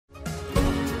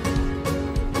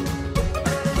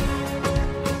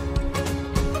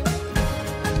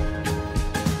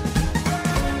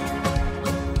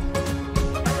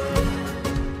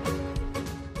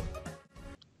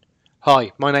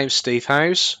Hi, my name's Steve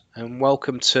Howes and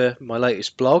welcome to my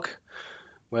latest blog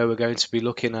where we're going to be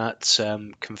looking at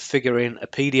configuring a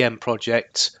PDM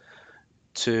project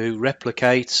to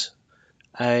replicate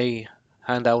a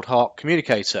handheld Hart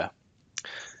communicator.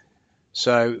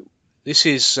 So this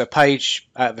is a page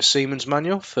out of a Siemens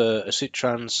manual for a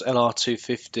Citrans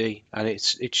LR250 and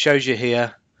it shows you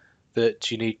here that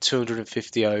you need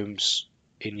 250 ohms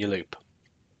in your loop.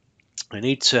 I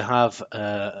need to have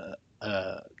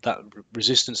that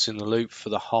resistance in the loop for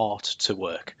the Hart to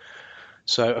work.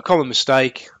 So a common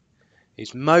mistake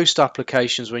is most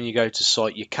applications when you go to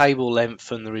site, your cable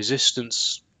length and the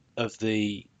resistance of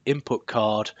the input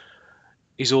card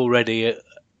is already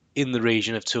in the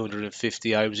region of 250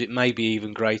 ohms. It may be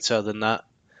even greater than that.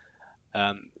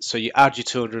 So you add your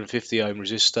 250 ohm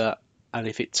resistor, and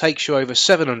if it takes you over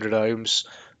 700 ohms,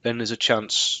 then there's a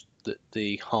chance that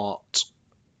the Hart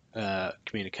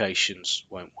communications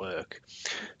won't work.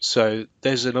 So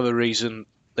there's another reason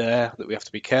there that we have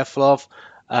to be careful of.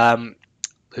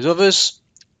 There's others,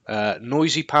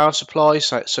 noisy power supplies.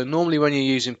 So normally when you're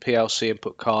using PLC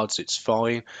input cards, it's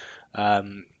fine,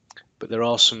 but there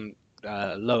are some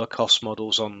lower cost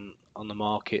models on the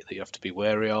market that you have to be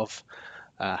wary of.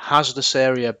 Hazardous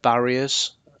area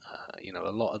barriers,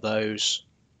 a lot of those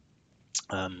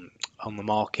on the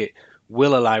market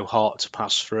will allow Hart to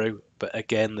pass through, but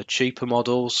again, the cheaper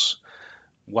models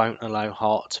won't allow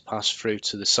Hart to pass through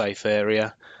to the safe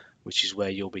area, which is where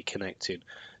you'll be connecting.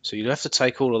 So you have to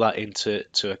take all of that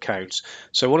into account.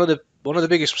 So one of the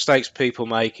biggest mistakes people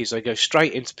make is they go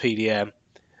straight into PDM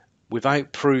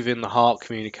without proving the Hart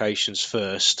communications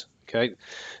first. Okay,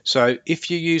 so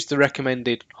if you use the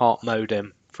recommended Hart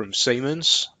modem from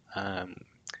Siemens,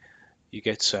 you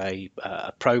get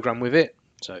a program with it.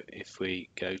 So if we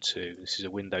go to, this is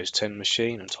a Windows 10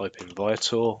 machine, and type in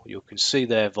Viator, you can see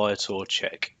there Viator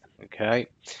check. Okay,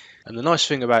 and the nice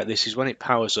thing about this is when it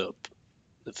powers up,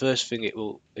 the first thing it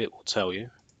will tell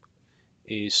you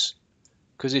is,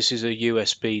 because this is a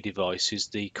USB device, is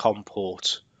the COM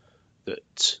port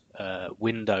that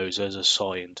Windows has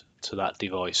assigned to that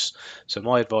device. So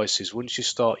my advice is, once you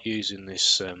start using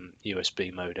this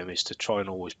USB modem, is to try and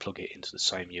always plug it into the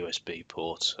same USB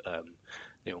port.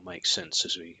 It will make sense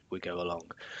as we go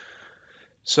along.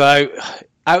 So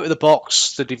out of the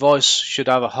box, the device should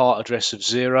have a Hart address of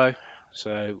 0.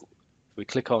 So if we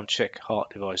click on check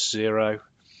Hart device 0,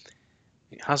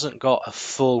 it hasn't got a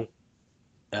full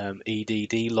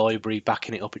EDD library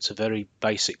backing it up. It's a very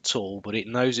basic tool, but it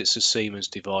knows it's a Siemens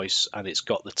device and it's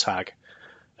got the tag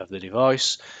of the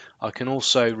device. I can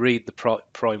also read the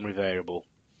primary variable,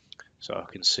 so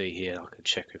I can see here, I can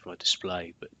check with my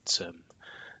display, but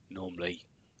normally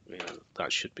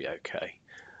that should be okay.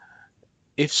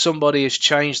 If somebody has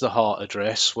changed the Hart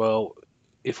address, well,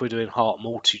 if we're doing Hart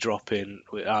multi-drop-in,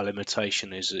 our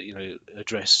limitation is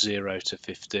address 0 to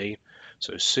 15.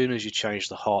 So as soon as you change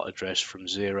the Hart address from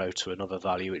 0 to another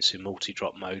value, it's in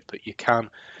multi-drop mode. But you can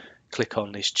click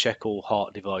on this check all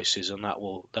Hart devices, and that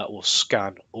will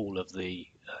scan all of the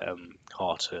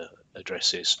Hart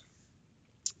addresses,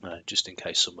 just in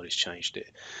case somebody's changed it.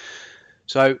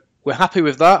 So we're happy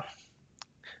with that.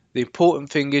 The important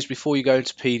thing is, before you go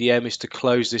into PDM, is to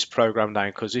close this program down,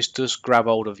 because this does grab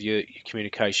hold of your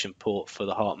communication port for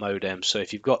the Hart modem. So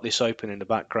if you've got this open in the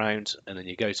background and then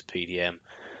you go to PDM,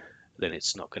 then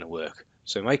it's not going to work.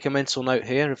 So make a mental note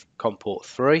here of COM port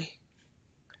 3,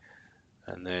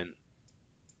 and then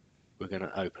we're going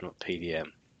to open up PDM.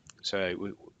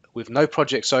 So with no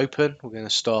projects open, we're going to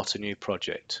start a new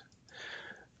project.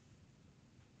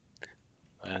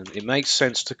 And it makes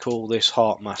sense to call this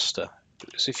Hart master,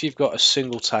 because if you've got a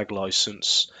single tag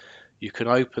license, you can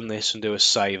open this and do a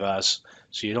save as,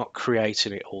 so you're not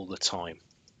creating it all the time.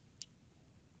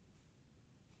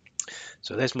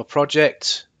 So there's my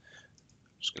project.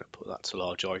 I'm just going to put that to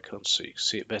large icon so you can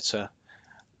see it better,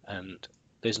 and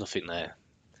there's nothing there.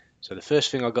 So the first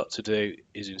thing I've got to do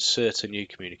is insert a new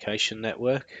communication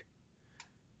network,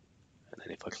 and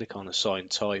then if I click on assign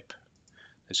type,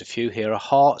 there's a few here. A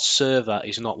Hart server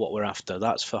is not what we're after.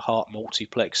 That's for Hart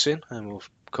multiplexing, and we'll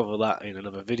cover that in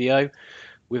another video.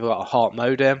 We've got a Hart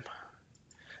modem,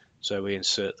 so we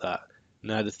insert that.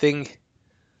 Now the thing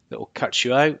that will catch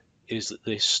you out is that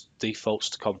this defaults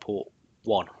to COM port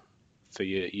 1 for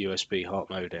your USB Hart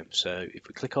modem. So if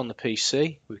we click on the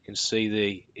PC, we can see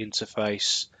the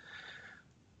interface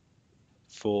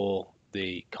for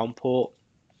the COM port.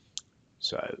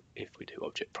 So if we do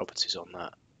object properties on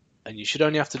that, and you should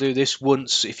only have to do this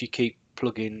once if you keep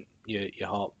plugging your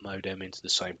Hart modem into the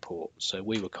same port. So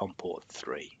we were COM port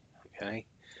 3. Okay.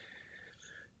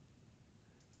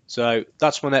 So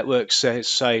that's my network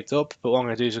saved up, but what I'm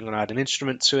going to do is I'm going to add an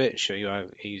instrument to it and show you how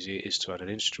easy it is to add an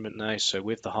instrument now. So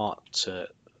with the Hart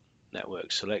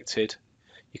network selected,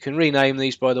 you can rename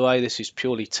these, by the way. This is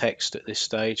purely text at this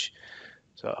stage.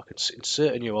 So I can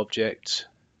insert a new object,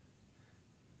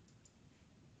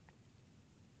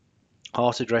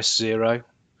 Hart address 0,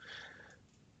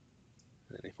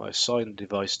 and if I assign the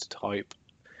device to type,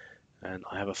 and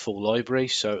I have a full library,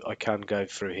 so I can go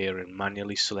through here and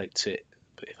manually select it.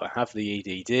 But if I have the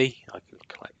EDD, I can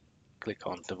click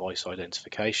on device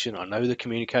identification. I know the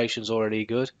communication's already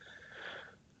good,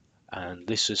 and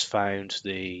this has found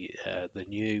the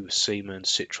new Siemens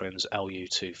Citrens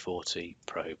LU240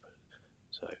 probe.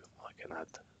 So I can add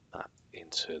that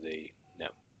into the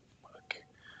network.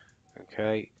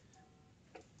 Okay.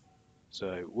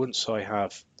 So once I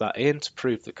have that in to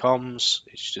prove the comms,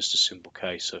 it's just a simple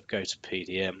case of go to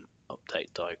PDM,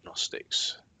 update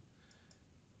diagnostics.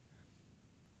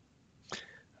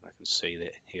 And I can see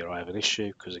that here I have an issue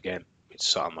because again, it's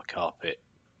sat on my carpet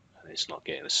and it's not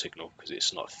getting a signal because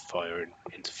it's not firing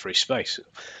into free space.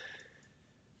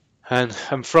 And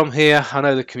from here, I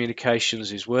know the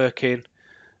communications is working.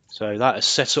 So that has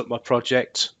set up my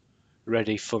project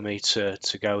ready for me to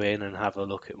go in and have a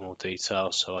look at more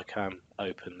detail. So I can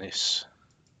open this.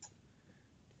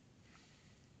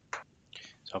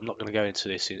 So I'm not going to go into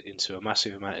this into a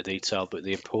massive amount of detail, but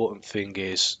the important thing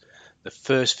is the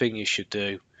first thing you should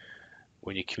do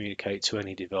when you communicate to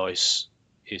any device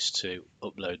is to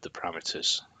upload the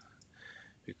parameters.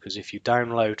 Because if you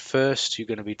download first, you're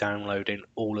going to be downloading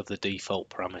all of the default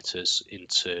parameters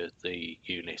into the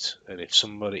unit. And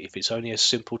if it's only a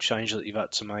simple change that you've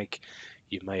had to make,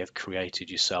 you may have created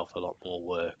yourself a lot more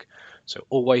work. So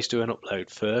always do an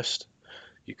upload first.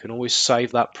 You can always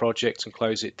save that project and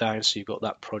close it down so you've got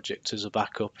that project as a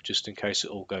backup just in case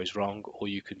it all goes wrong, or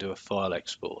you can do a file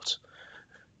export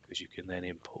because you can then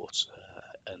import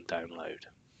and download.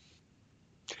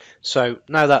 So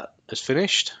now that has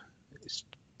finished, it's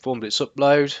performed its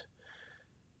upload,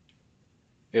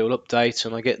 it will update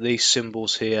and I get these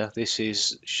symbols here. This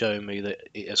is showing me that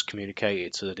it has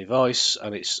communicated to the device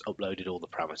and it's uploaded all the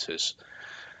parameters.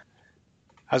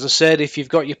 As I said, if you've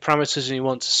got your parameters and you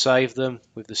want to save them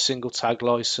with the single tag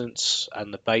license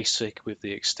and the basic with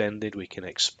the extended, we can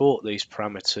export these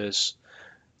parameters.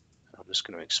 I'm just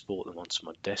going to export them onto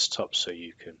my desktop so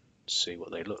you can see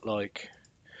what they look like.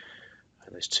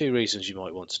 And there's two reasons you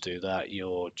might want to do that.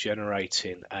 You're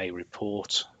generating a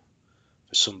report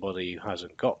for somebody who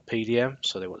hasn't got PDM,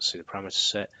 so they want to see the parameter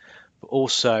set, but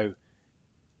also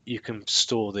you can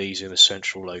store these in a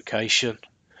central location.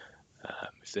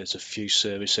 If there's a few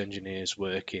service engineers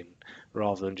working,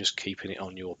 rather than just keeping it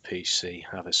on your PC,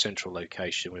 have a central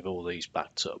location with all these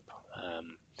backed up,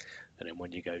 and then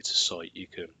when you go to site you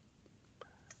can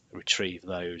retrieve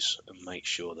those and make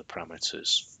sure the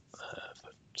parameters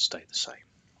stay the same.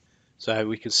 So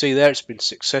we can see there it's been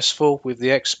successful with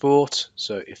the export.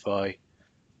 So if I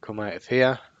come out of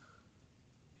here,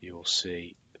 you will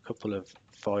see a couple of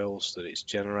files that it's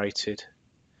generated.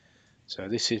 So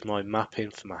this is my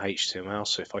mapping for my HTML.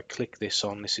 So if I click this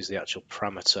on, this is the actual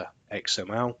parameter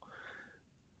XML.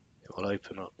 It will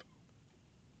open up.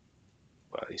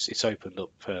 Well, it's opened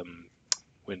up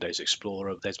Windows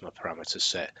Explorer. There's my parameter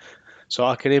set. So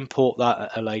I can import that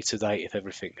at a later date if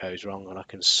everything goes wrong, and I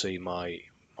can see my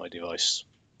device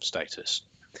status.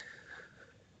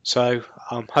 So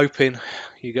I'm hoping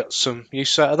you got some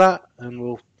use out of that, and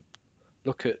we'll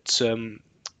look at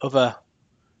other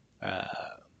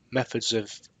methods of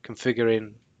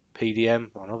configuring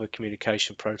PDM on other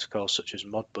communication protocols such as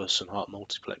Modbus and Hart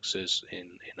multiplexers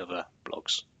in other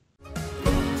blogs.